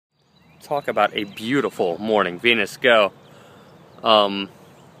Talk about a beautiful morning. Venus, go.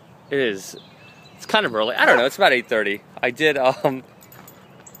 It's kind of early. I don't know, it's about 8:30. I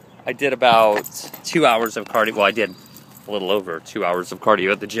did about 2 hours of cardio. Well, I did a little over 2 hours of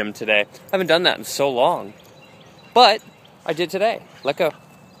cardio at the gym today. I haven't done that in so long. But I did today. Let go.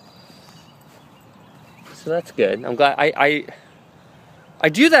 So that's good. I'm glad I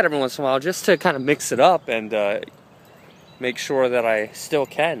do that every once in a while just to kind of mix it up and make sure that I still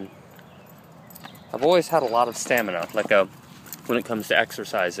can. I've always had a lot of stamina, when it comes to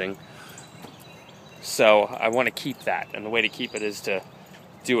exercising. So I want to keep that, and the way to keep it is to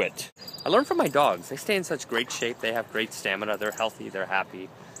do it. I learned from my dogs. They stay in such great shape. They have great stamina. They're healthy. They're happy.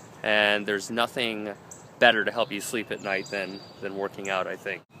 And there's nothing better to help you sleep at night than working out, I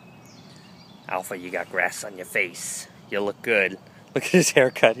think. Alpha, you got grass on your face. You look good. Look at his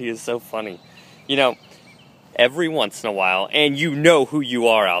haircut. He is so funny. You know, every once in a while, and you know who you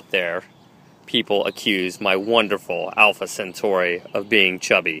are out there, people accuse my wonderful Alpha Centauri of being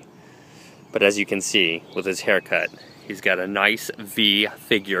chubby. But as you can see with his haircut, he's got a nice V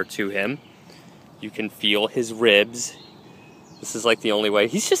figure to him. You can feel his ribs. This is like the only way.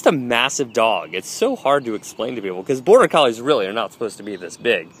 He's just a massive dog. It's so hard to explain to people because Border Collies really are not supposed to be this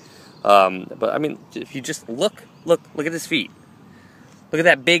big. But I mean, if you just look at his feet. Look at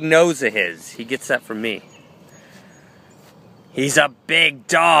that big nose of his. He gets that from me. He's a big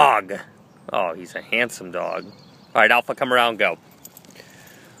dog. Oh, he's a handsome dog. All right, Alpha, come around, go.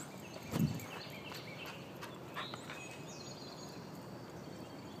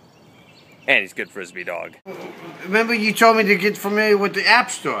 And he's good Frisbee dog. Remember you told me to get familiar with the App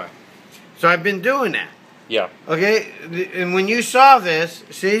Store. So I've been doing that. Yeah. Okay, and when you saw this,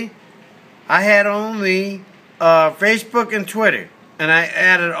 see, I had only Facebook and Twitter. And I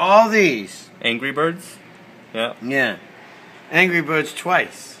added all these. Angry Birds? Yeah. Yeah. Angry Birds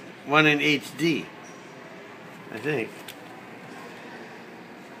twice. One in HD. I think.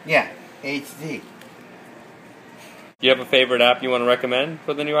 Yeah, HD. You have a favorite app you want to recommend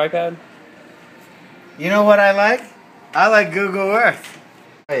for the new iPad? You know what I like? I like Google Earth.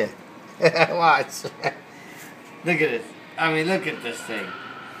 Oh yeah. Watch. Look at it. I mean, look at this thing.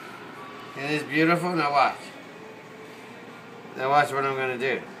 Isn't this beautiful? Now watch. Now watch what I'm going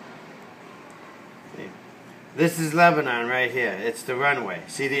to do. See? This is Lebanon right here. It's the runway.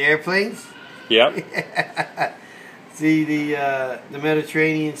 See the airplanes? Yep. See the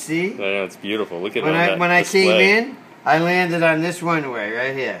Mediterranean Sea? I know, it's beautiful. Look at when that When I display. came in, I landed on this runway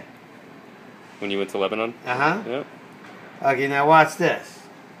right here. When you went to Lebanon? Uh-huh. Yep. Okay, now watch this.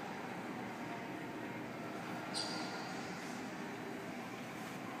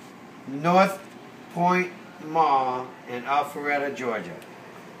 North Point Mall in Alpharetta, Georgia.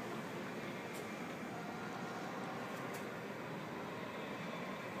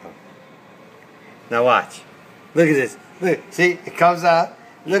 Now watch. Look at this. Look, see, it comes out.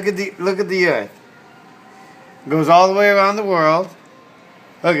 Look at the Earth. It goes all the way around the world.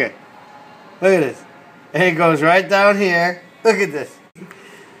 Okay. Look at this. And it goes right down here. Look at this.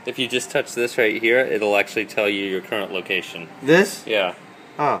 If you just touch this right here, it'll actually tell you your current location. This? Yeah.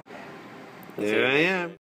 Oh. There I am.